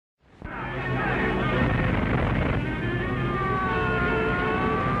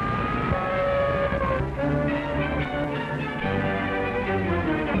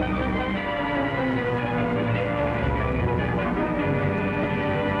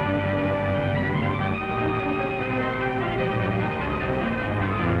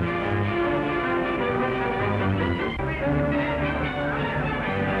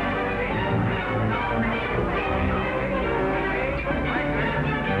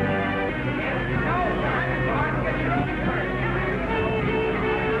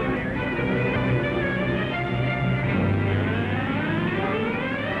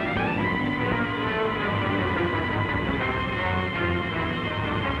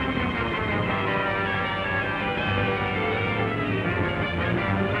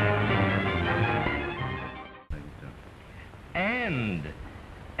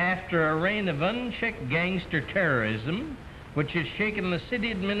after a reign of unchecked gangster terrorism, which has shaken the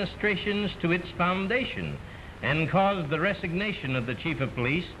city administrations to its foundation and caused the resignation of the chief of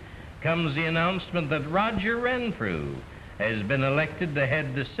police, comes the announcement that Roger Renfrew has been elected to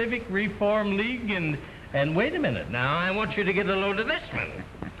head the Civic Reform League and wait a minute now, I want you to get a load of this one.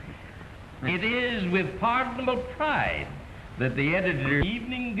 It is with pardonable pride that the editor of the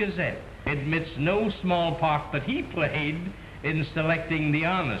Evening Gazette admits no small part that he played in selecting the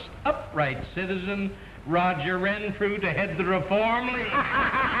honest, upright citizen Roger Renfrew to head the Reform League.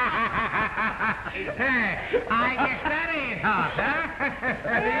 I guess that ain't hot, huh?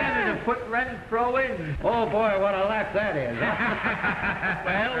 The editor put Renfrew in. Oh, boy, what a laugh that is.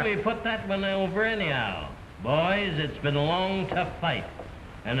 Well, we put that one over anyhow. Boys, it's been a long, tough fight,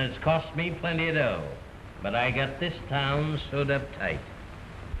 and it's cost me plenty of dough. But I got this town sewed up tight.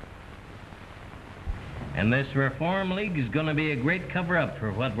 And this Reform League is going to be a great cover-up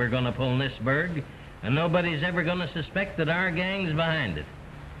for what we're going to pull in this burg, and nobody's ever going to suspect that our gang's behind it.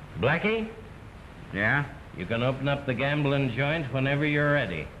 Blackie? Yeah? You can open up the gambling joint whenever you're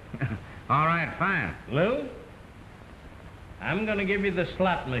ready. All right, fine. Lou? I'm going to give you the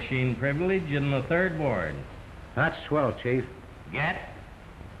slot machine privilege in the third ward. That's swell, Chief. Gat?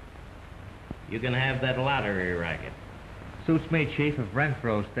 You can have that lottery racket. Suits me, Chief, if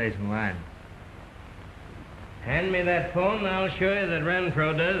Renfrew stays in line. Hand me that phone and I'll show you that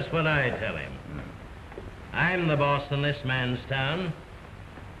Renfrew does what I tell him. I'm the boss in this man's town.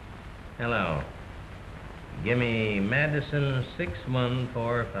 Hello. Give me Madison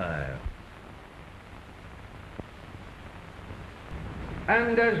 6145.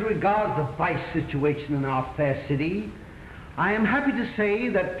 And as regards the vice situation in our fair city, I am happy to say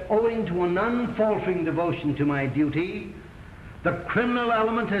that owing to an unfaltering devotion to my duty, the criminal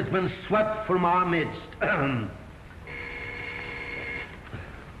element has been swept from our midst.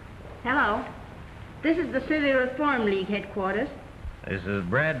 Hello. This is the City Reform League headquarters. This is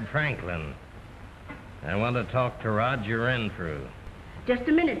Brad Franklin. I want to talk to Roger Renfrew. Just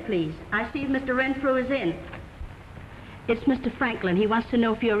a minute, please. I see if Mr. Renfrew is in. It's Mr. Franklin. He wants to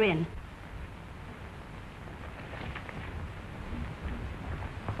know if you're in.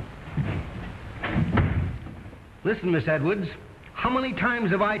 Listen, Miss Edwards, how many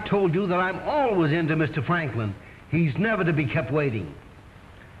times have I told you that I'm always into Mr. Franklin? He's never to be kept waiting.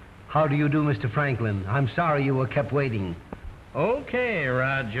 How do you do, Mr. Franklin? I'm sorry you were kept waiting. Okay,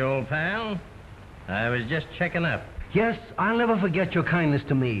 Roger, old pal. I was just checking up. Yes, I'll never forget your kindness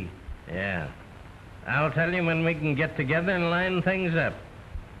to me. Yeah. I'll tell you when we can get together and line things up.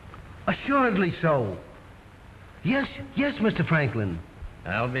 Assuredly so. Yes, Mr. Franklin.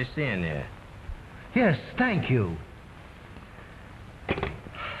 I'll be seeing you. Yes, thank you.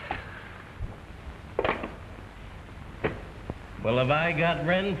 Well, have I got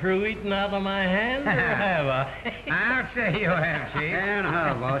Renfrew eaten out of my hand, or have I? I'll say you have, Chief. And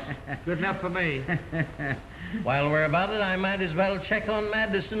how, boss? Good enough for me. While we're about it, I might as well check on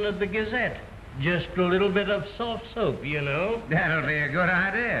Madison of the Gazette. Just a little bit of soft soap, you know. That'll be a good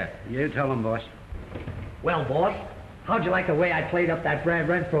idea. You tell him, boss. Well, boss, how'd you like the way I played up that Brad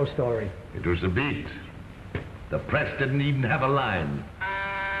Renfrew story? It was a beat. The press didn't even have a line.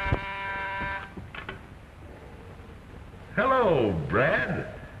 Hello, Brad.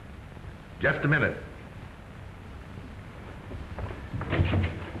 Just a minute.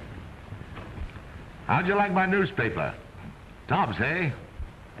 How'd you like my newspaper? Tops, eh?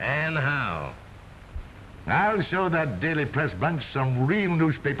 And how? I'll show that Daily Press bunch some real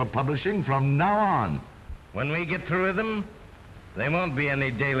newspaper publishing from now on. When we get through with them, there won't be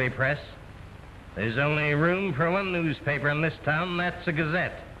any daily press. There's only room for one newspaper in this town, and that's the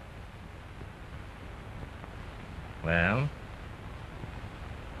Gazette. Well,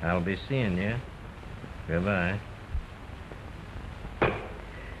 I'll be seeing you. Goodbye.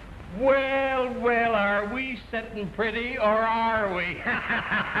 Well, are we sitting pretty, or are we?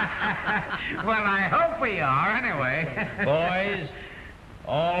 Well, I hope we are, anyway. Boys,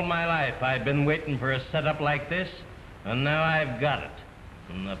 all my life I've been waiting for a setup like this, and now I've got it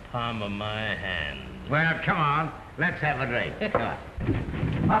in the palm of my hand. Well, come on. Let's have a drink. Come on.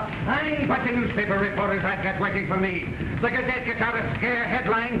 I ain't but the newspaper reporters I've got waiting for me. The Gazette gets out a scare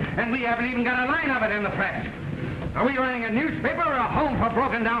headline, and we haven't even got a line of it in the press. Are we running a newspaper or a home for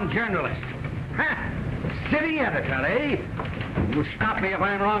broken-down journalists? Ha! City editor, eh? You stop me if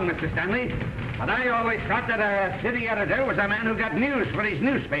I'm wrong, Mr. Stanley. But I always thought that a city editor was a man who got news for his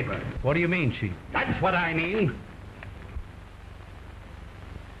newspaper. What do you mean, Chief? That's what I mean.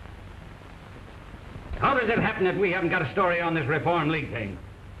 How does it happen that we haven't got a story on this Reform League thing?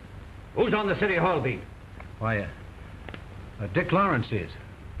 Who's on the City Hall beat? Why, Dick Lawrence is.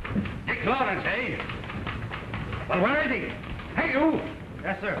 Dick Lawrence, eh? Well, where is he? Hey, you!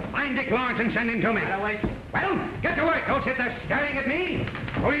 Yes, sir. Find Dick Lawrence and send him to me. Right away. Well, get to work. Don't sit there staring at me.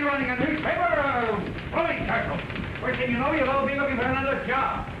 Are you running a newspaper or a rolling circle? First thing you know, you'll all be looking for another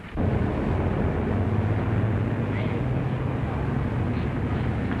job.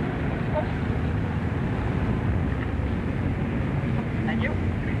 Thank you.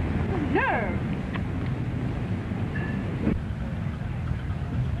 Nerve.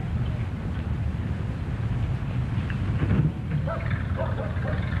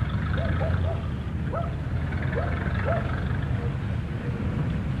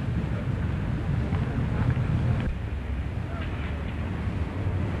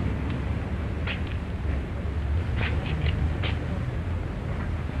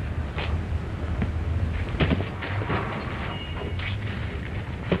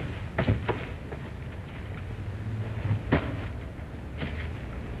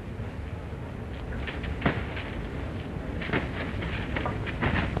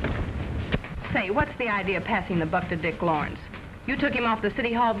 Say, what's the idea of passing the buck to Dick Lawrence? You took him off the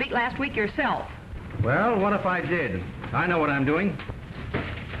City Hall beat last week yourself. Well, what if I did? I know what I'm doing.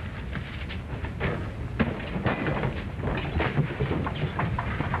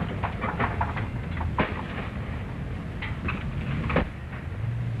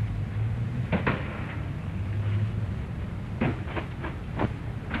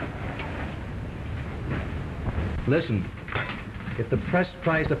 Listen, if the press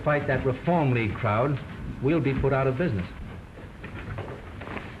tries to fight that Reform League crowd, we'll be put out of business.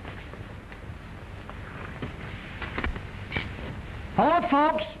 Hold up,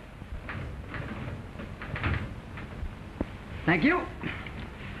 folks. Thank you.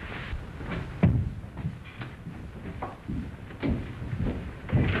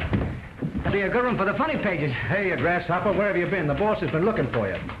 That'll be a good one for the funny pages. Hey, you grasshopper, where have you been? The boss has been looking for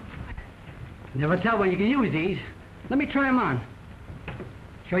you. Never tell when you can use these. Let me try them on.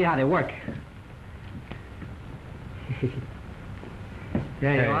 Show you how they work.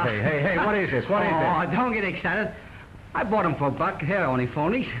 There you are. Hey, what is this? What is Oh, this? don't get excited. I bought them for $1. Here, only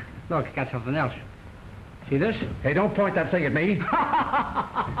phonies. Look, got something else. See this? Hey, don't point that thing at me.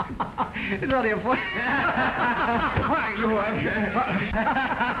 It's only a phone.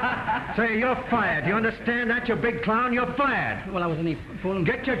 Say, you're fired. You understand that, you big clown? You're fired. Well, I wasn't even fooling.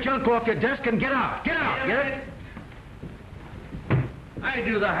 Get your junk off your desk and get out. Get out. Get it? I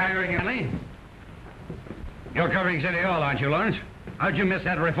do the hiring, Ellie. You're covering City Hall, aren't you, Lawrence? How'd you miss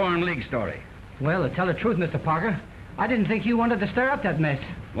that Reform League story? Well, to tell the truth, Mr. Parker, I didn't think you wanted to stir up that mess.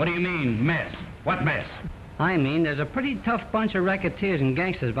 What do you mean, mess? What mess? I mean, there's a pretty tough bunch of racketeers and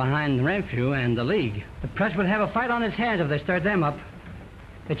gangsters behind Renfrew and the League. The press would have a fight on its hands if they stirred them up.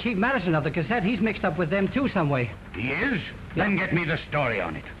 The Chief Madison of the Cassette, he's mixed up with them too some way. He is? Then get me the story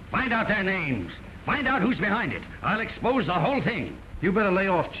on it. Find out their names. Find out who's behind it. I'll expose the whole thing. You better lay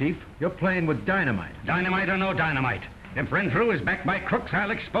off, Chief. You're playing with dynamite. Dynamite or no dynamite. If Renfrew is backed by crooks,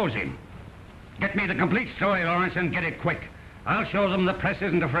 I'll expose him. Get me the complete story, Lawrence, and get it quick. I'll show them the press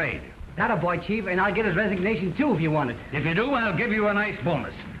isn't afraid. That a boy, Chief, and I'll get his resignation too if you want it. If you do, I'll give you a nice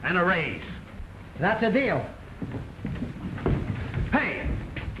bonus and a raise. That's a deal. Hey!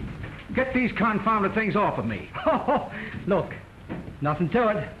 Get these confounded things off of me. Look, nothing to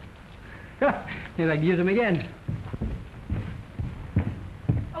it. Here, I can use them again.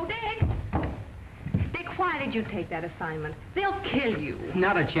 Oh, Dick! Dick, why did you take that assignment? They'll kill you.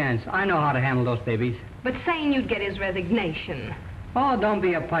 Not a chance. I know how to handle those babies. But saying you'd get his resignation. Oh, don't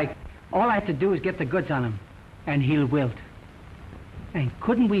be a pike. All I have to do is get the goods on him, and he'll wilt. And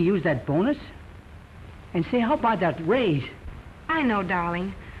couldn't we use that bonus? And say, how about that raise? I know,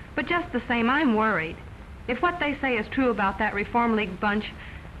 darling. But just the same, I'm worried. If what they say is true about that Reform League bunch,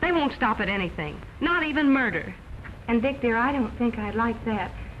 they won't stop at anything. Not even murder. And, Dick, dear, I don't think I'd like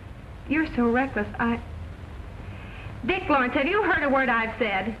that. You're so reckless, Dick Lawrence, have you heard a word I've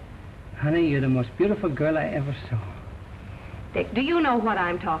said? Honey, you're the most beautiful girl I ever saw. Dick, do you know what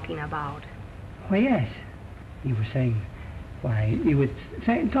I'm talking about? Why, yes. You were saying, you were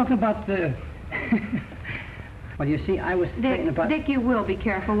talking about the... Well, you see, I was thinking about... Dick, you will be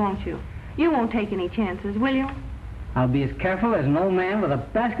careful, won't you? You won't take any chances, will you? I'll be as careful as an old man with a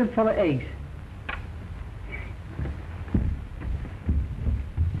basket full of eggs.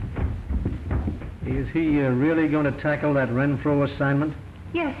 Is he really going to tackle that Renfrew assignment?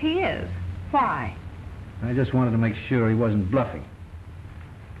 Yes, he is. Why? I just wanted to make sure he wasn't bluffing.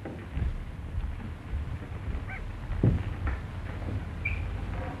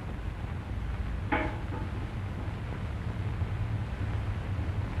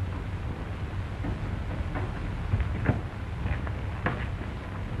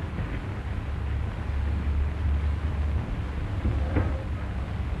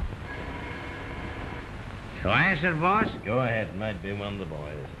 So answer, boss? Go ahead. Might be one of the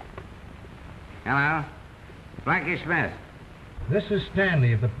boys. Hello? Blackie Smith. This is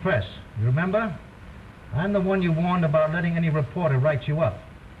Stanley of the press. You remember? I'm the one you warned about letting any reporter write you up.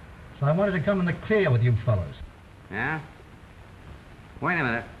 So I wanted to come in the clear with you fellows. Yeah? Wait a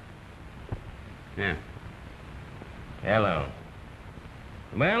minute. Yeah. Hello.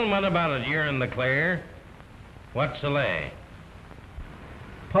 Well, what about it? You're in the clear. What's the lay?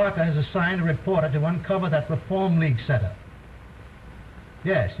 Parker has assigned a reporter to uncover that Reform League setup.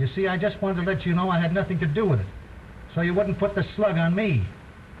 Yes, you see, I just wanted to let you know I had nothing to do with it, so you wouldn't put the slug on me.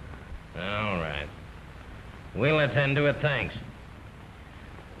 All right. We'll attend to it, thanks.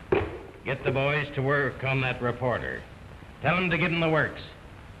 Get the boys to work on that reporter. Tell them to get in the works.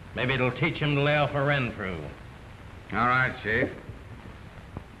 Maybe it'll teach them to lay off a Renfrew. All right, Chief.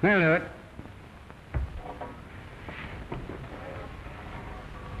 We'll do it.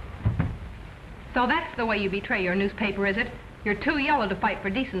 So that's the way you betray your newspaper, is it? You're too yellow to fight for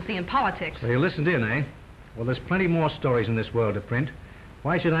decency in politics. So you listened in, eh? Well, there's plenty more stories in this world to print.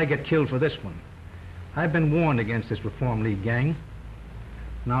 Why should I get killed for this one? I've been warned against this Reform League gang.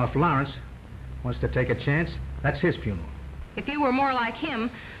 Now, if Lawrence wants to take a chance, that's his funeral. If you were more like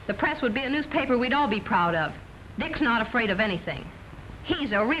him, the press would be a newspaper we'd all be proud of. Dick's not afraid of anything.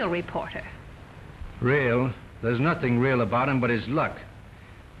 He's a real reporter. Real? There's nothing real about him but his luck.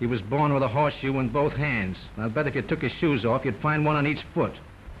 He was born with a horseshoe in both hands. I'll bet if you took his shoes off, you'd find one on each foot.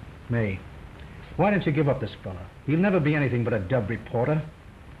 May, why don't you give up this fella? He'll never be anything but a dub reporter.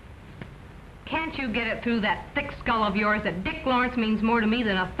 Can't you get it through that thick skull of yours that Dick Lawrence means more to me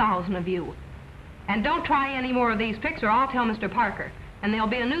than 1,000 of you? And don't try any more of these pics or I'll tell Mr. Parker. And there'll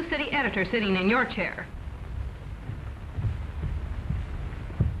be a new city editor sitting in your chair.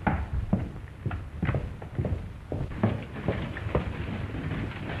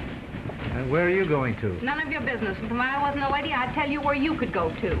 And where are you going to? None of your business. If I wasn't a lady, I'd tell you where you could go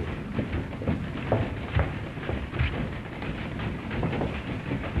to.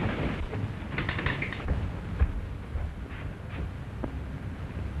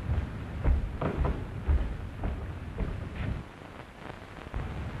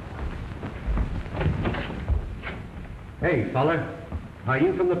 Hey, fella, are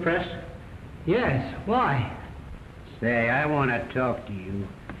you from the press? Yes, why? Say, I want to talk to you.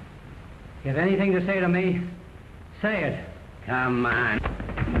 You have anything to say to me? Say it. Come on.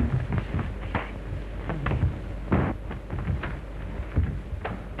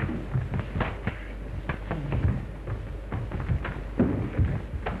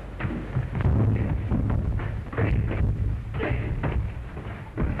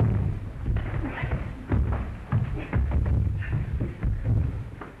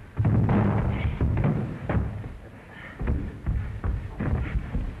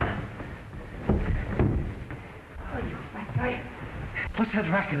 What's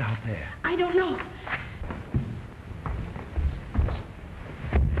that racket out there? I don't know.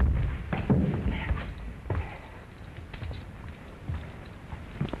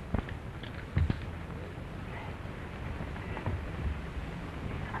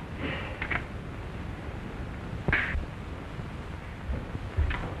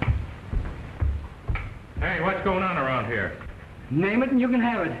 Hey, what's going on around here? Name it and you can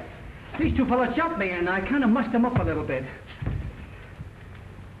have it. These two fellas jumped me and I kind of mussed them up a little bit.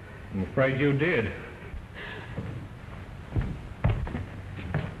 I'm afraid you did.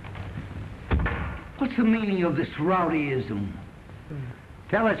 What's the meaning of this rowdyism?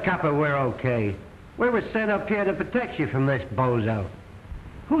 Tell us, copper, we're okay. We were sent up here to protect you from this bozo.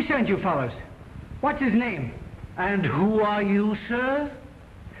 Who sent you fellas? What's his name? And who are you, sir?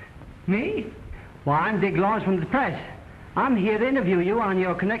 Me? Well, I'm Dick Lawrence from the press. I'm here to interview you on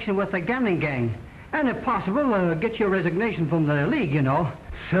your connection with the gambling gang. And if possible, get your resignation from the league, you know.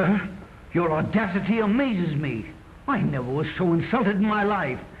 Sir, your audacity amazes me. I never was so insulted in my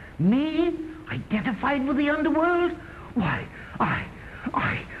life. Me? Identified with the underworld? Why, I...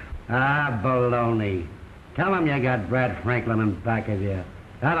 Ah, baloney. Tell them you got Brad Franklin in back of you.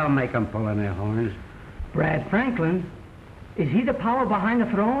 That'll make them pull in their horns. Brad Franklin? Is he the power behind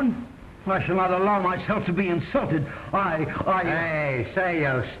the throne? I shall not allow myself to be insulted. Hey, say,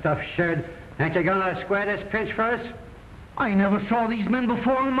 you stuffed shirt. Ain't you gonna square this pinch for us? I never saw these men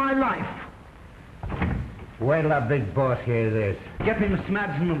before in my life. Wait till the big boss hears this. Get me Mr.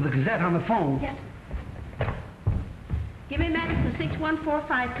 Madison of the Gazette on the phone. Yes. Give me Madison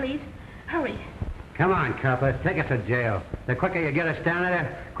 6145, please. Hurry. Come on, copper. Take us to jail. The quicker you get us down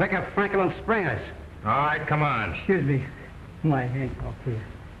there, the quicker Franklin will spring us. All right, come on. Excuse me. My hand off here.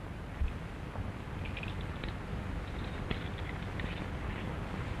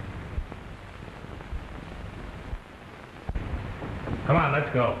 Come on,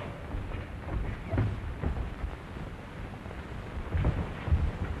 let's go.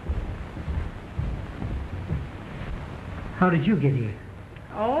 How did you get here?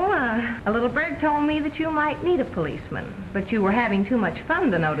 Oh, a little bird told me that you might need a policeman, but you were having too much fun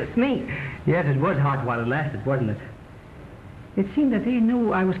to notice me. Yes, it was hot while it lasted, wasn't it? It seemed that they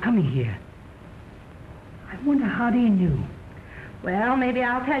knew I was coming here. I wonder how they knew. Well, maybe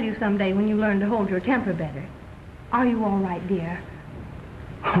I'll tell you someday when you learn to hold your temper better. Are you all right, dear?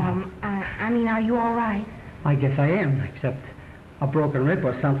 I mean, are you all right? I guess I am, except a broken rib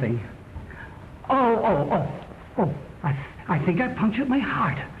or something. Oh, I think I punctured my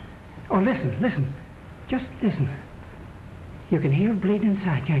heart. Oh, listen. Just listen. You can hear it bleeding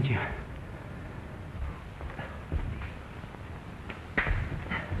inside, can't you?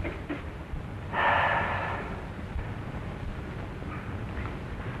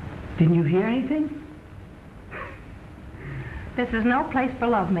 Didn't you hear anything? This is no place for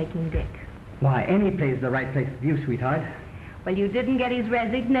lovemaking, Dick. Why, any place is the right place for you, sweetheart. Well, you didn't get his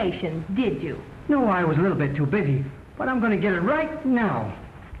resignation, did you? No, I was a little bit too busy, but I'm going to get it right now.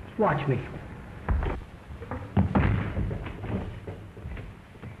 Watch me.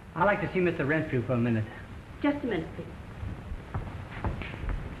 I'd like to see Mr. Renfrew for a minute. Just a minute, please.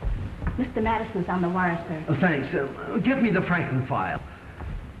 Mr. Madison's on the wire, sir. Oh, thanks. Give me the Franklin file.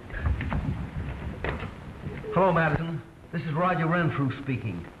 Hello, Madison. This is Roger Renfrew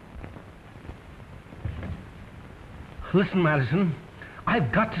speaking. Listen, Madison,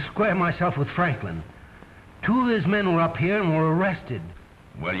 I've got to square myself with Franklin. 2 of his men were up here and were arrested.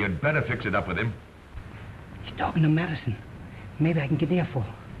 Well, you'd better fix it up with him. He's talking to Madison. Maybe I can get the info.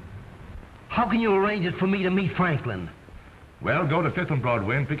 How can you arrange it for me to meet Franklin? Well, go to 5th and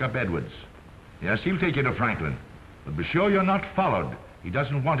Broadway and pick up Edwards. Yes, he'll take you to Franklin. But be sure you're not followed. He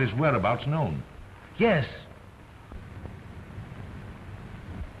doesn't want his whereabouts known. Yes.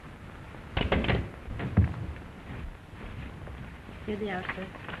 Here they are, sir.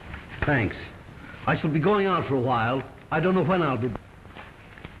 Thanks. I shall be going out for a while. I don't know when I'll be...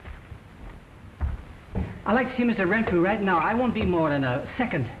 I'd like to see Mr. Renfrew right now. I won't be more than a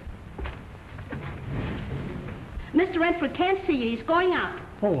second. Mr. Renfrew can't see you. He's going out.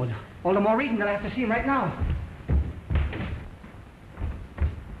 Oh, all the more reason that I have to see him right now.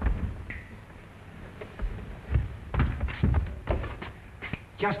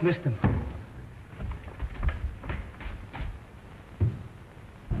 Just missed him.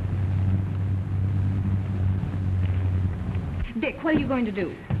 Dick, what are you going to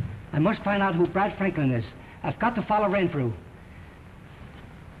do? I must find out who Brad Franklin is. I've got to follow Renfrew.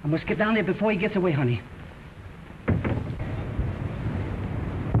 I must get down there before he gets away, honey.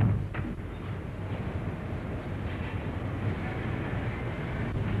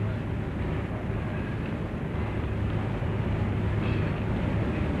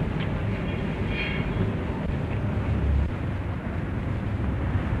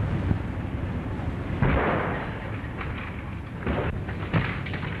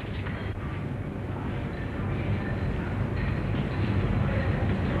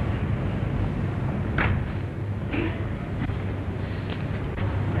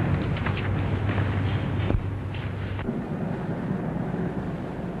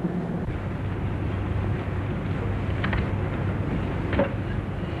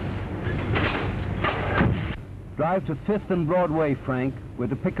 Drive to 5th and Broadway, Frank. We're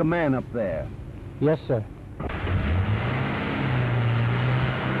to pick a man up there. Yes, sir.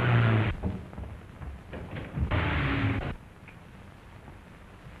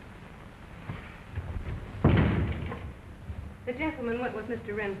 The gentleman went with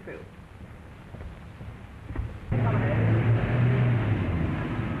Mr. Renfrew.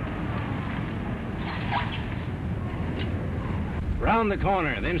 Round the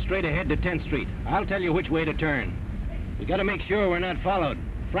corner, then straight ahead to 10th Street. I'll tell you which way to turn. We gotta make sure we're not followed.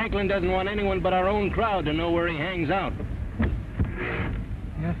 Franklin doesn't want anyone but our own crowd to know where he hangs out.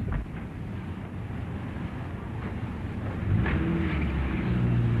 Yes, sir.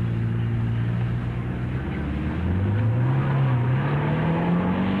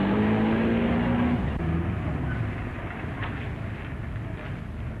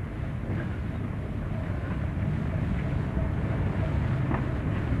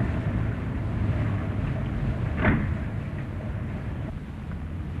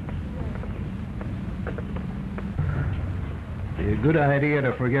 A good idea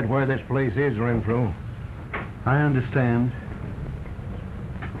to forget where this place is, Renfrew. I understand.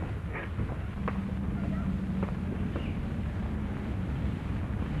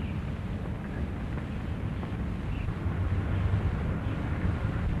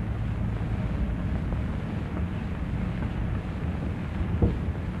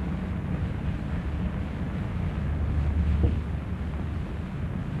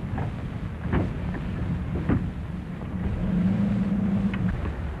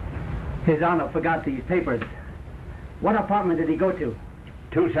 His Honor forgot these papers. What apartment did he go to?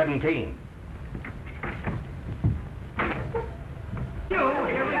 217.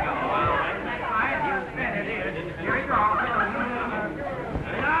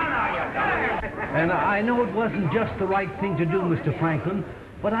 And I know it wasn't just the right thing to do, Mr. Franklin,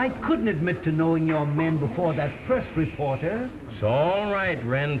 but I couldn't admit to knowing your men before that press reporter. It's all right,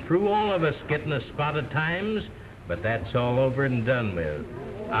 Renfrew. All of us get in a spot at times, but that's all over and done with.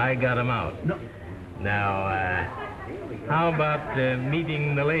 I got 'em out. No. Now, how about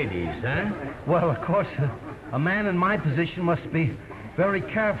meeting the ladies, huh? Well, of course, a man in my position must be very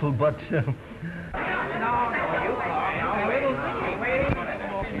careful, but...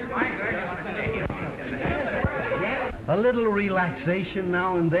 a little relaxation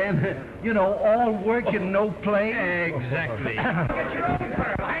now and then. You know, all work and no play. Exactly.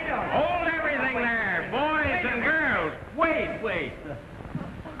 Hold everything there, boys and girls. Wait.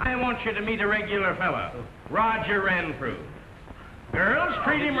 I want you to meet a regular fella, Roger Renfrew. Girls,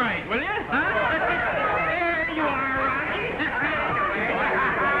 treat him right, will you? Huh? There you are, Roger.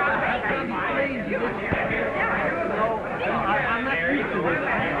 I'm not used to this.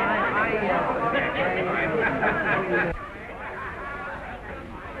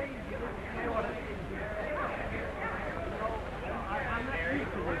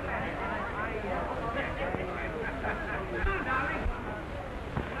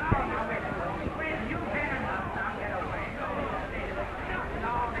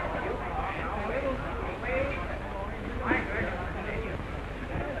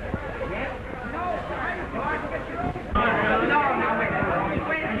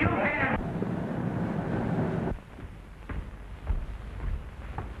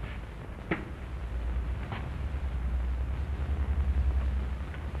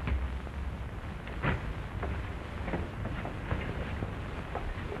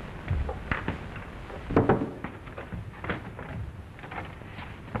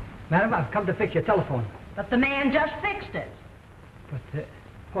 Madam, I've come to fix your telephone. But the man just fixed it. But,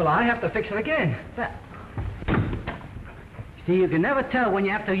 well, I have to fix it again. But See, you can never tell when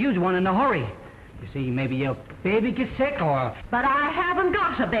you have to use one in a hurry. You see, maybe your baby gets sick or... But I haven't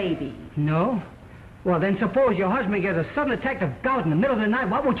got a baby. No? Well, then suppose your husband gets a sudden attack of gout in the middle of the night.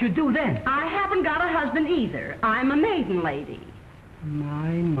 What would you do then? I haven't got a husband either. I'm a maiden lady.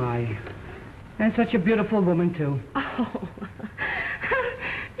 My. And such a beautiful woman, too. Oh,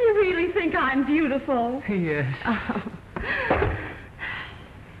 you really think I'm beautiful? Yes. Oh.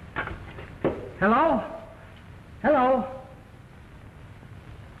 Hello? Hello?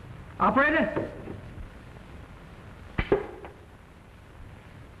 Operator?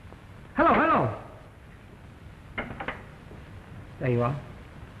 Hello? There you are.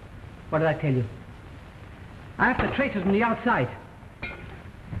 What did I tell you? I have to trace it from the outside.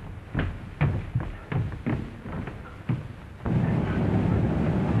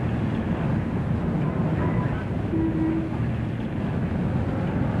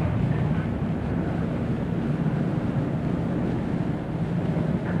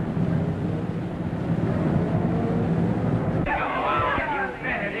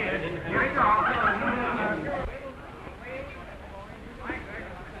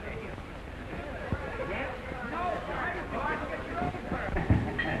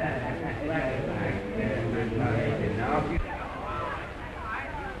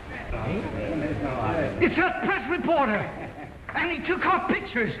 It's that press reporter! And he took our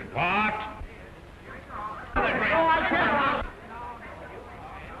pictures! What?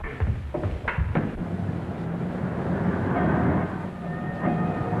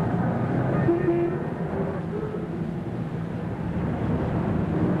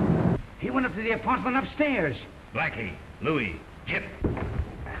 He went up to the apartment upstairs. Blackie, Louie, Jip.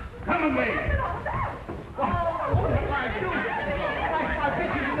 Come away.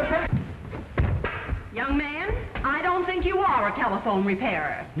 Young man, I don't think you are a telephone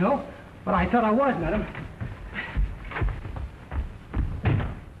repairer. No? But I thought I was, madam.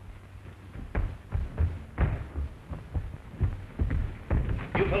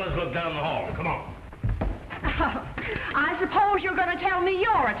 You fellas look down the hall. Come on. I suppose you're going to tell me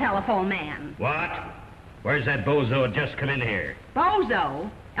you're a telephone man. What? Where's that bozo that just come in here? Bozo?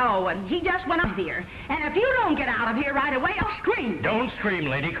 Oh, and he just went up here. And if you don't get out of here right away, I'll scream. Don't scream,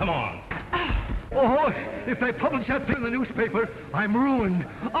 lady. Come on. Oh, if they publish that thing in the newspaper, I'm ruined.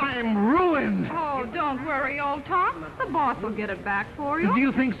 I'm ruined. Oh, don't worry, old Top. The boss will get it back for you. Do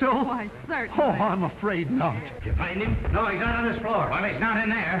you think so? Why, certainly. Oh, I'm afraid not. Did you find him? No, he's not on this floor. Well, he's not in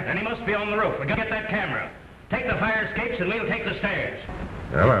there. Then he must be on the roof. We gotta get that camera. Take the fire escapes and we'll take the stairs.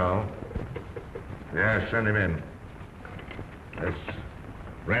 Hello. Yeah, send him in. That's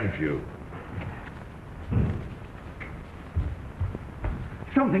Renfrew.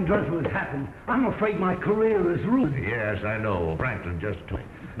 Something dreadful has happened. I'm afraid my career is ruined. Yes, I know. Franklin just told me.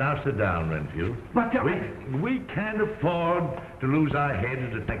 Now sit down, Renfield. But we can't afford to lose our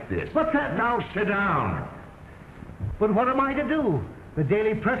heads like this. What's that? Now sit down. But what am I to do? The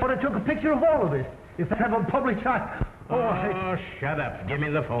Daily Press would have took a picture of all of it. If they have a published, Oh, shut up. Give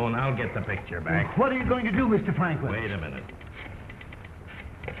me the phone. I'll get the picture back. What are you going to do, Mr. Franklin? Wait a minute.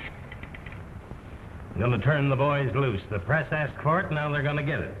 I'm going to turn the boys loose. The press asked for it, now they're going to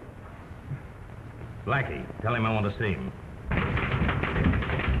get it. Blackie, tell him I want to see him.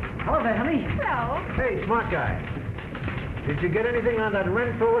 Hello there, honey. Hello. Hey, smart guy. Did you get anything on that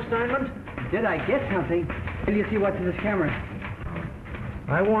Renfro assignment? Did I get something? Will you see what's in this camera?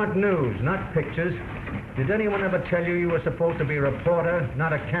 I want news, not pictures. Did anyone ever tell you were supposed to be a reporter,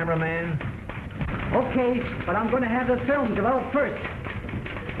 not a cameraman? Okay, but I'm going to have the film developed first.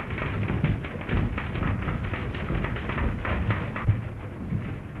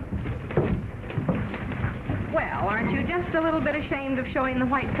 Well, aren't you just a little bit ashamed of showing the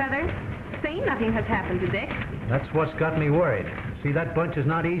white feathers? See, nothing has happened to Dick. That's what's got me worried. See, that bunch is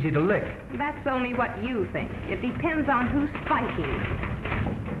not easy to lick. That's only what you think. It depends on who's fighting.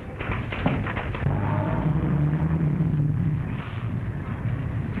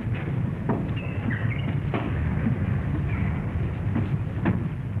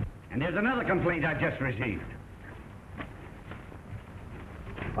 And there's another complaint I've just received.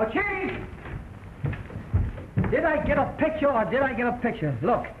 Oh, Chief! Did I get a picture or did I get a picture?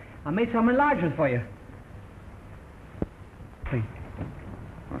 Look, I made some enlargements for you.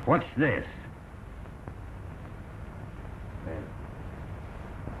 What's this?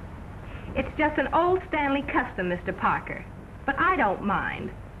 It's just an old Stanley custom, Mr. Parker. But I don't mind.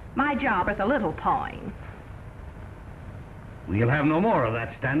 My job is a little pawing. We'll have no more of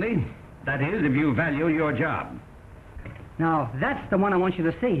that, Stanley. That is, if you value your job. Now, that's the one I want you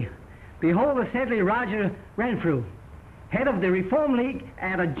to see. Behold the saintly Roger Renfrew, head of the Reform League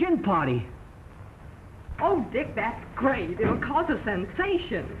at a gin party. Oh, Dick, that's great. It'll cause a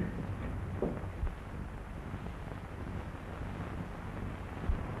sensation.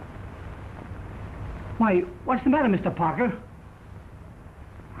 Why, what's the matter, Mr. Parker?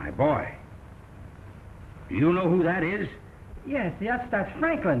 My boy. Do you know who that is? Yes, that's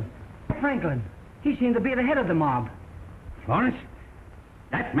Franklin. Franklin. He seemed to be the head of the mob. Florence,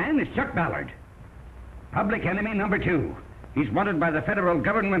 that man is Chuck Ballard. Public enemy number 2. He's wanted by the federal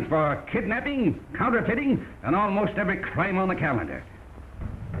government for kidnapping, counterfeiting, and almost every crime on the calendar.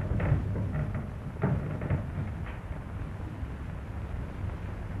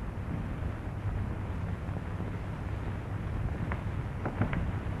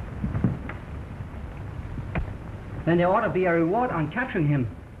 Then there ought to be a reward on capturing him.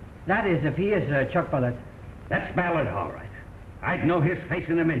 That is, if he is Chuck Ballard. That's Ballard, all right. I'd know his face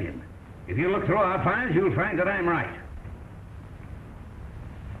in a million. If you look through our files, you'll find that I'm right.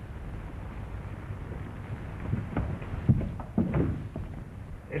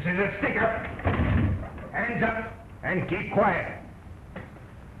 This is a stick-up. Hands up and keep quiet.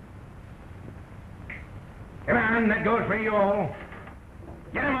 Come on, that goes for you all.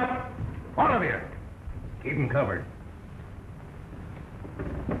 Get him up, all of you. Keep him covered.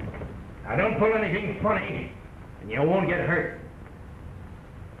 Now, don't pull anything funny, and you won't get hurt.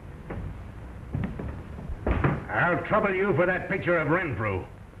 I'll trouble you for that picture of Renfrew.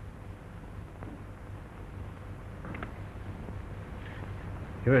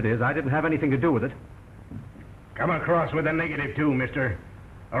 Here it is. I didn't have anything to do with it. Come across with a negative, too, mister,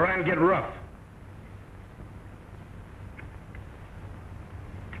 or I'll get rough.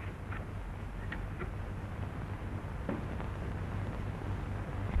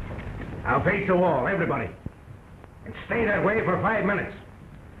 Now face the wall, everybody. And stay that way for 5 minutes.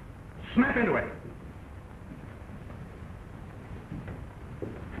 Snap into it.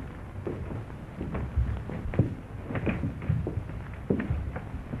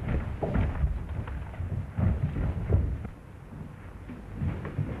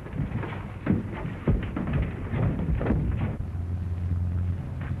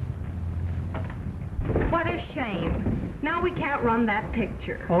 What a shame. Now we can't run that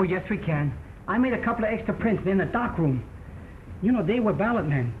picture. Oh, yes, we can. I made a couple of extra prints in the dock room. You know, they were Ballard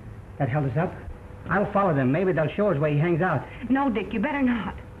men that held us up. I'll follow them. Maybe they'll show us where he hangs out. No, Dick, you better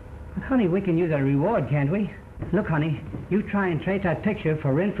not. But, honey, we can use a reward, can't we? Look, honey, you try and trade that picture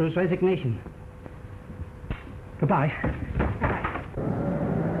for Renfrew's resignation. Goodbye.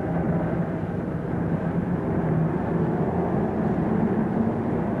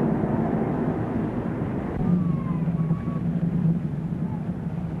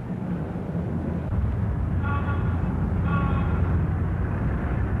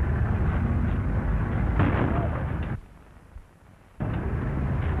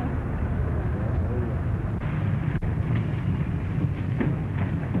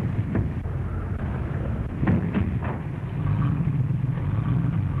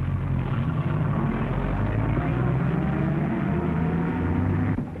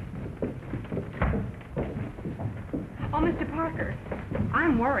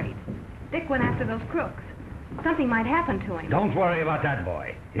 worried. Dick went after those crooks. Something might happen to him. Don't worry about that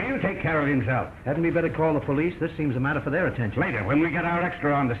boy. He'll take care of himself. Hadn't we better call the police? This seems a matter for their attention. Later, when we get our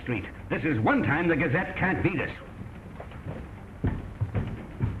extra on the street. This is one time the Gazette can't beat us.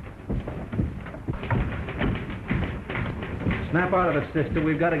 Snap out of it, sister.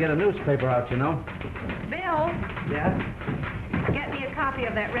 We've got to get a newspaper out, you know. Bill, Yeah? get me a copy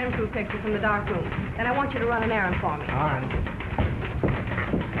of that Renfrew picture from the dark room. And I want you to run an errand for me. All right.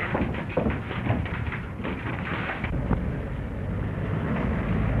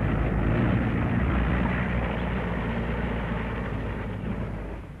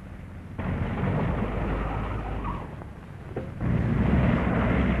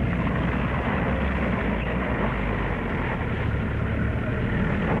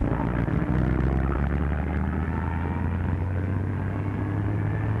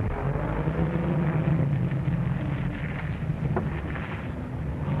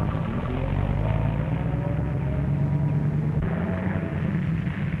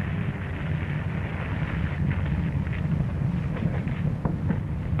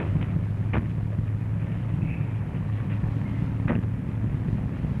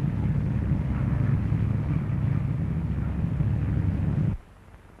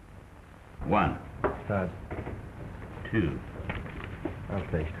 One, Start. 2. I'll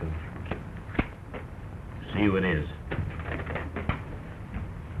take 2. See who it is.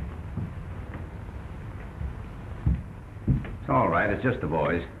 It's all right. It's just the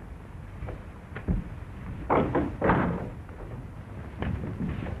boys.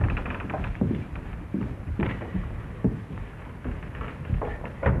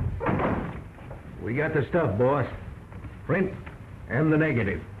 We got the stuff, boss. Print and the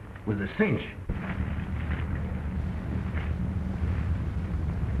negative. With a cinch.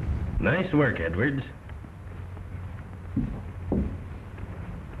 Nice work, Edwards.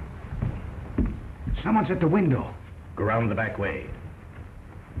 Someone's at the window. Go round the back way.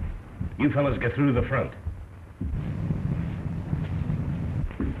 You fellas get through the front.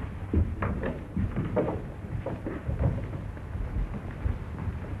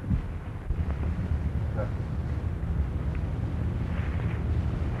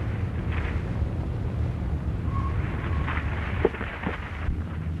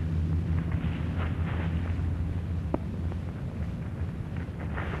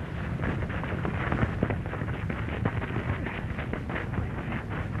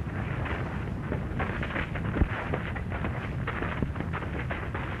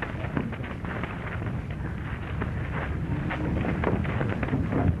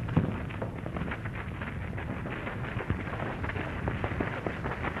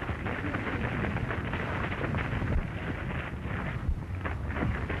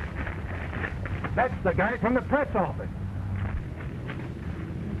 That's the guy from the press office.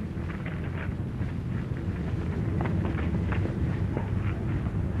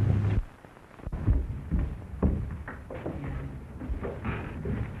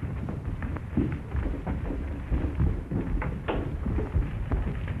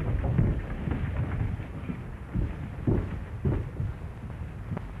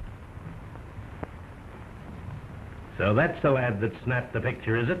 So that's the lad that snapped the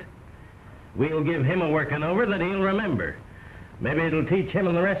picture, is it? We'll give him a working over that he'll remember. Maybe it'll teach him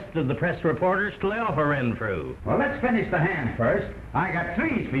and the rest of the press reporters to lay off a Renfrew. Well, let's finish the hand first. I got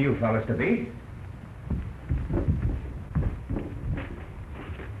 3s for you fellas to beat.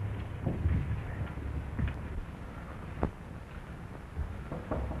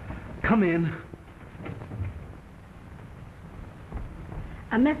 Come in.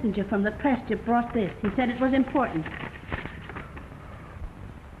 A messenger from the press just brought this. He said it was important.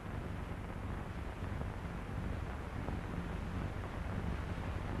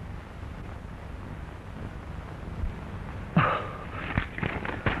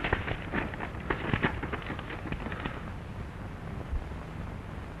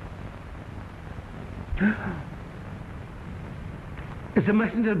 Is the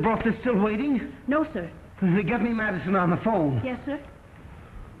messenger that brought this still waiting? No, sir. Get me Madison on the phone. Yes, sir.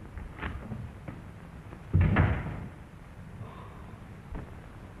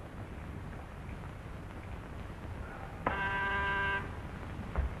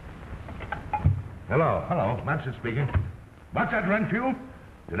 Hello. Hello. Madison speaking. What's that, Renfrew?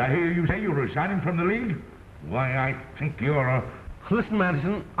 Did I hear you say you were resigning from the League? Why, I think you're a... Listen,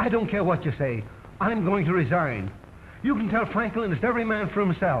 Madison, I don't care what you say. I'm going to resign. You can tell Franklin it's every man for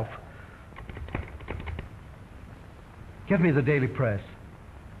himself. Get me the Daily Press.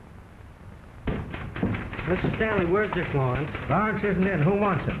 Mr. Stanley, where's Dick Lawrence? Lawrence isn't in. Who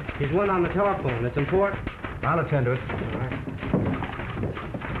wants him? He's one on the telephone. It's important. I'll attend to it. All right.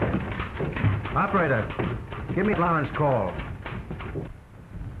 Operator, give me Lawrence call.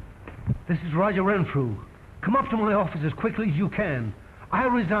 This is Roger Renfrew. Come up to my office as quickly as you can. I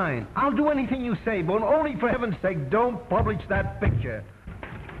resign. I'll do anything you say, but only for heaven's sake, don't publish that picture.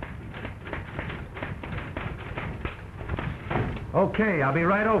 Okay, I'll be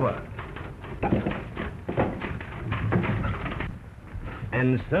right over.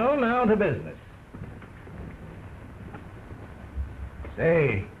 And so now to business.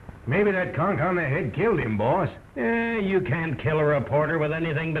 Say, maybe that conk on the head killed him, boss. You can't kill a reporter with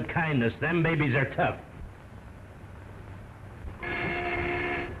anything but kindness. Them babies are tough.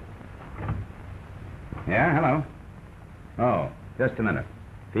 Yeah, hello. Oh, just a minute.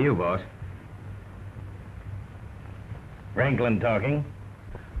 For you, boss. Franklin talking.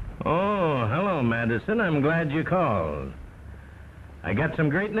 Oh, hello, Madison. I'm glad you called. I got some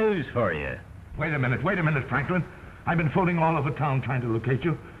great news for you. Wait a minute, Franklin. I've been fooling all over town trying to locate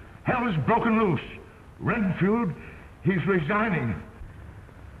you. Hell is broken loose. Renfield, he's resigning.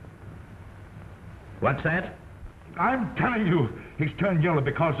 What's that? I'm telling you, he's turned yellow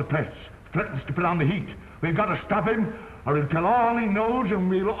because the press threatens to put on the heat. We've got to stop him, or he'll tell all he knows, and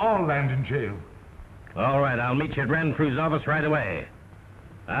we'll all land in jail. All right, I'll meet you at Renfrew's office right away.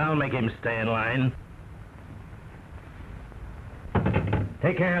 I'll make him stay in line.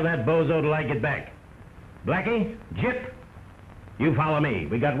 Take care of that bozo till I get back. Blackie, Jip, you follow me.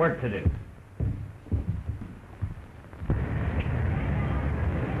 We got work to do.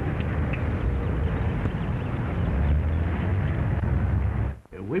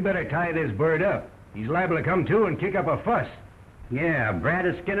 We better tie this bird up. He's liable to come to and kick up a fuss. Yeah, Brad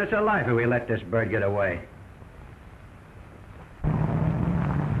would skin us alive if we let this bird get away.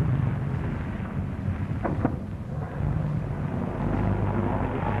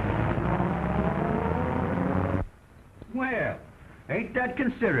 Well, ain't that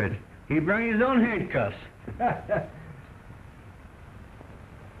considerate? He brought his own handcuffs.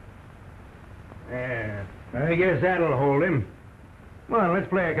 Yeah, I guess that'll hold him. Come on, let's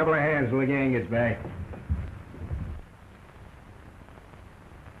play a couple of hands till the gang gets back.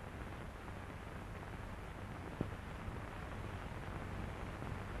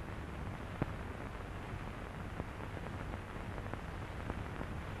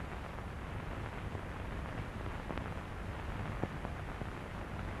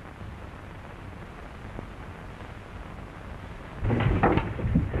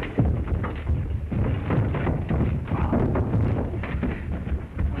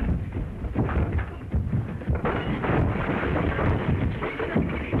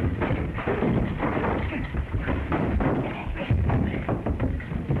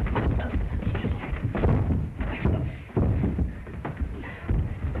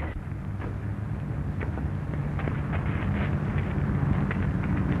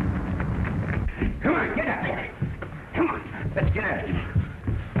 Come on, get up. Come on, let's get at it.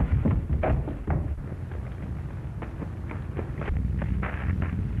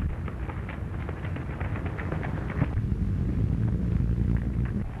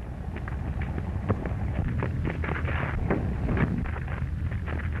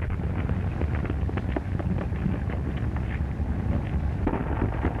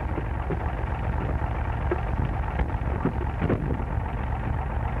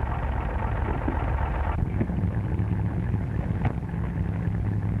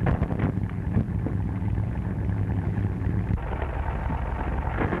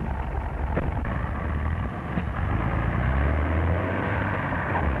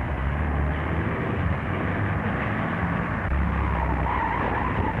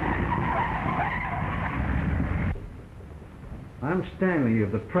 I'm Stanley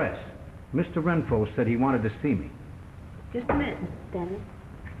of the press. Mr. Renfro said he wanted to see me. Just a minute, Mr. Stanley.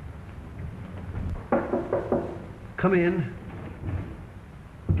 Come in.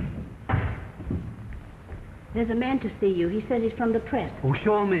 There's a man to see you. He says he's from the press. Oh,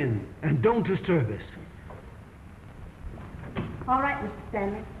 show him in. And don't disturb us. All right, Mr.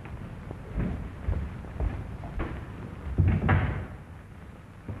 Stanley.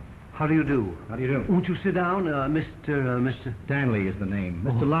 How do you do? How do you do? Won't you sit down, Mr. Stanley is the name.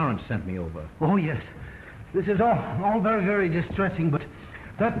 Mr. Lawrence sent me over. Oh, yes. This is all very, very distressing, but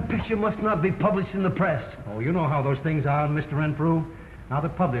that picture must not be published in the press. Oh, you know how those things are, Mr. Renfrew. Now the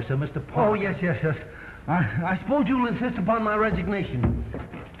publisher, Mr. Park. Oh, yes. I suppose you'll insist upon my resignation.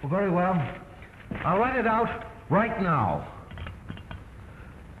 Well, very well. I'll write it out right now.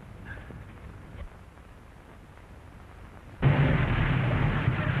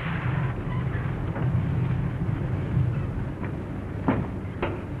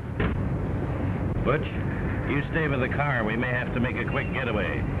 Butch, you stay with the car. We may have to make a quick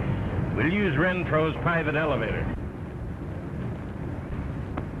getaway. We'll use Renfro's private elevator.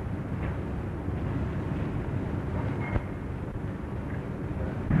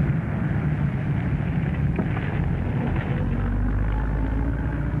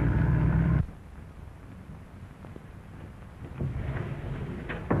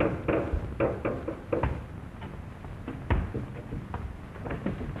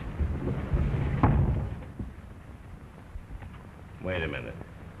 Wait a minute.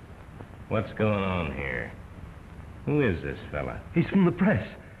 What's going on here? Who is this fella? He's from the press.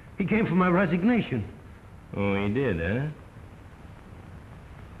 He came for my resignation. Oh, he did, huh?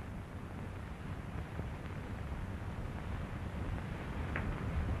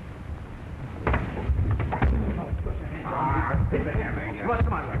 What's the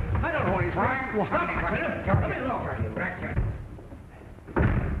matter? I don't know what he's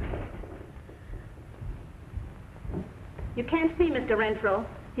You can't see Mr. Renfro.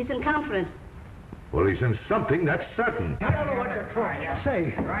 He's in conference. Well, he's in something, that's certain. I don't know what you're trying to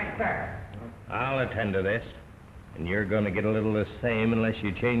say. Right there. I'll attend to this. And you're going to get a little the same unless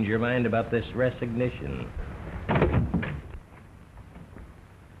you change your mind about this resignation.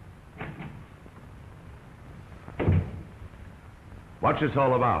 What's this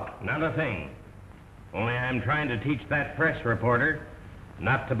all about? Not a thing. Only I'm trying to teach that press reporter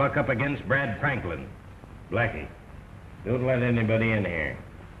not to buck up against Brad Franklin. Blackie, don't let anybody in here.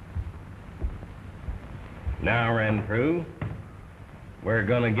 Now, Renfrew, we're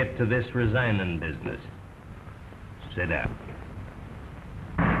gonna get to this resigning business. Sit down.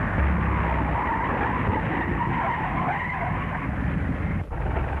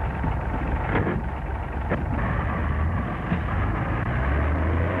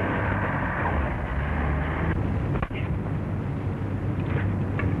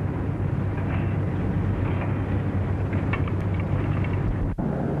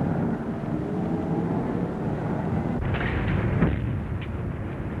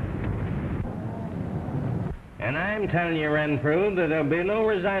 And I'm telling you, Renfrew, that there'll be no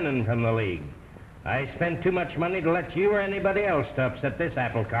resigning from the League. I spent too much money to let you or anybody else to upset this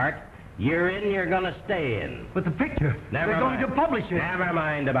apple cart. You're in, you're gonna stay in. But the picture, Never they're going mind. to publish it. Never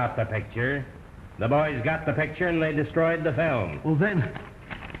mind about the picture. The boys got the picture and they destroyed the film. Well, then,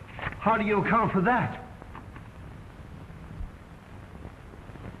 how do you account for that?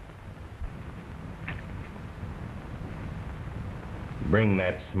 Bring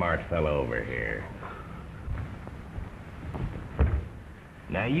that smart fellow over here.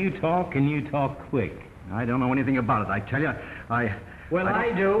 Now, you talk and you talk quick. I don't know anything about it. I tell you, Well,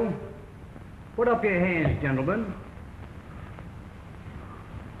 I do. Put up your hands, gentlemen.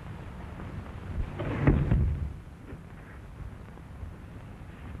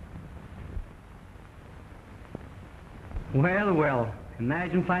 Well, well,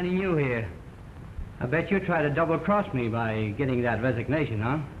 imagine finding you here. I bet you try to double-cross me by getting that resignation,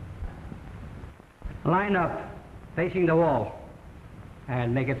 huh? Line up, facing the wall,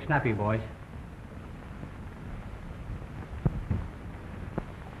 and make it snappy, boys.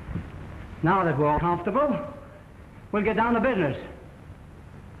 Now that we're all comfortable, we'll get down to business.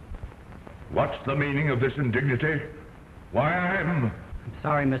 What's the meaning of this indignity? Why, I'm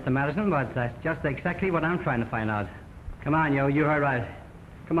Sorry, Mr. Madison, but that's just exactly what I'm trying to find out. Come on, you heard right.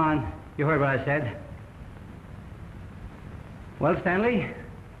 Come on, you heard what I said. Well, Stanley,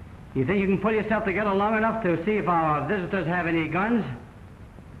 you think you can pull yourself together long enough to see if our visitors have any guns?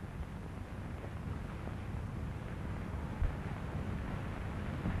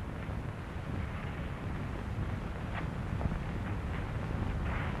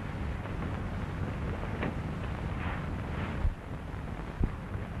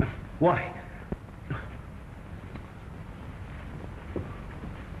 Why?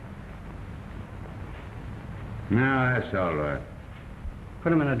 No, that's all right.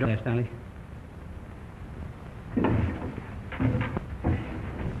 Put him in a drawer, Stanley.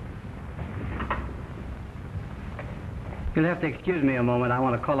 You'll have to excuse me a moment. I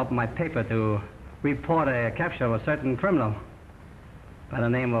want to call up my paper to report a capture of a certain criminal by the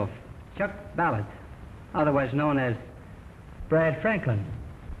name of Chuck Ballard, otherwise known as Brad Franklin.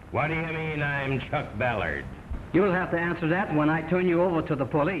 What do you mean I'm Chuck Ballard? You'll have to answer that when I turn you over to the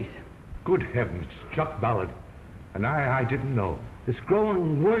police. Good heavens, Chuck Ballard. And I didn't know. It's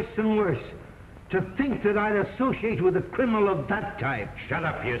growing worse and worse. To think that I'd associate with a criminal of that type. Shut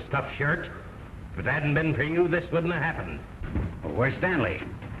up, you stuffed shirt. If it hadn't been for you, this wouldn't have happened. Well, where's Stanley?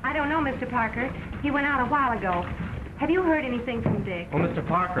 I don't know, Mr. Parker. He went out a while ago. Have you heard anything from Dick? Oh, Mr.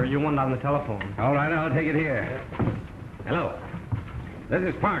 Parker, you want on the telephone. All right, I'll take it here. Hello. This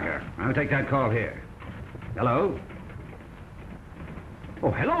is Parker. I'll take that call here. Hello? Oh,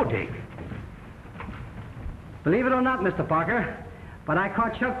 hello, Dick. Believe it or not, Mr. Parker, but I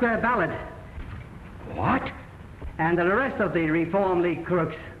caught Chuck Ballard. What? And the rest of the Reform League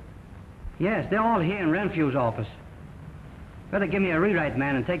crooks. Yes, they're all here in Renfrew's office. Better give me a rewrite,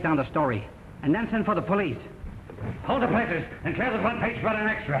 man, and take down the story. And then send for the police. Hold the places and clear the front page for an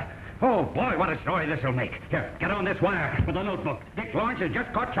extra. Oh, boy, what a story this'll make. Here, get on this wire with a notebook. Dick Lawrence has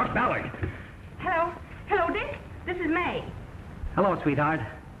just caught Chuck Ballard. Hello? Hello, Dick? This is May. Hello, sweetheart.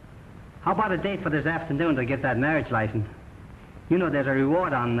 How about a date for this afternoon to get that marriage license? You know there's a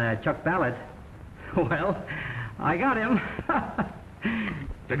reward on Chuck Ballard. Well, I got him.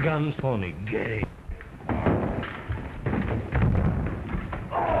 The gun's phony. Get it.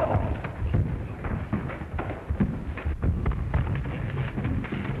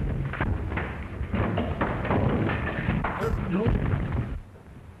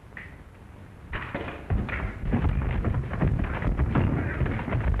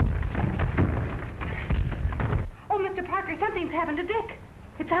 Oh, Mr. Parker, something's happened to Dick.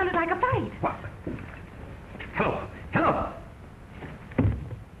 It sounded like a fight. What? Hello. Hello.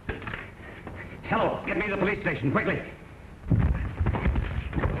 Hello. Get me to the police station, quickly.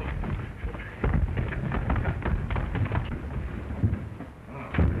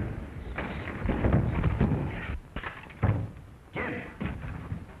 Jim.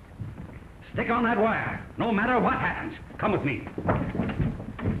 Stick on that wire, no matter what happens. Come with me.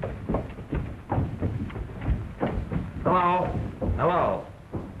 Hello? Hello?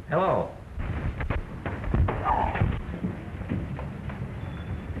 Hello?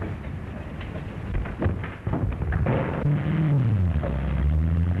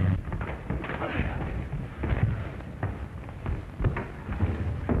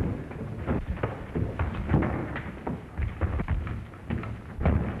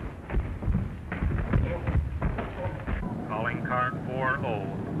 Calling car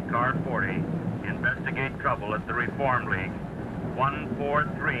 40, car 40. Investigate trouble at the Reform League.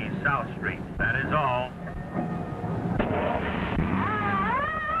 143 South Street. That is all.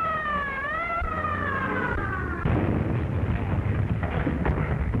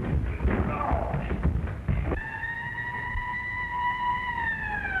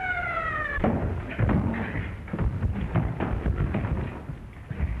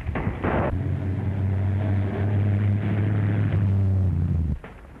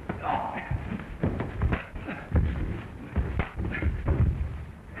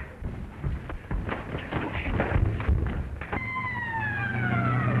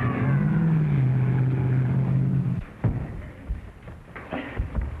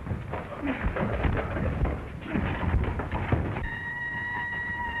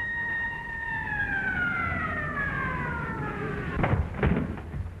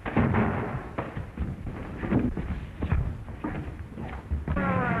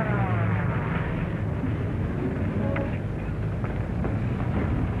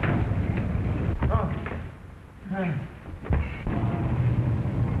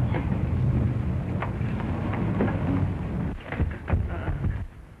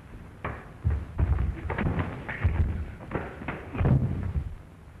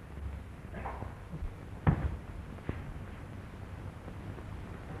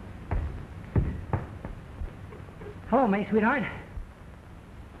 Hello, May, sweetheart.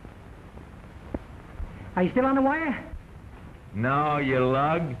 Are you still on the wire? No, you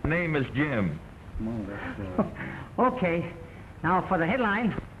lug. Name is Jim. Okay. Now for the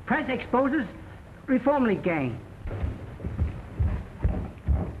headline, press exposes Reform League gang.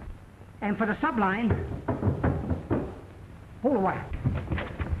 And for the subline, hold the wire.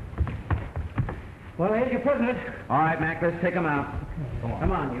 Well, here's your prisoners. All right, Mac, let's take him out.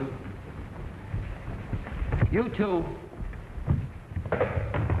 Come on, you. You too. Oh,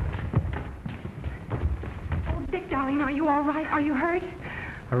 Dick, darling, are you all right? Are you hurt?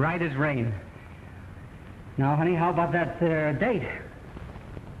 Right as rain. Now, honey, how about that date?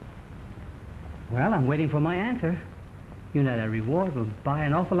 Well, I'm waiting for my answer. You know that reward will buy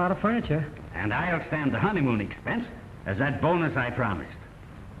an awful lot of furniture. And I'll stand the honeymoon expense as that bonus I promised.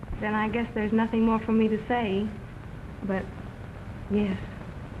 Then I guess there's nothing more for me to say. But, yes.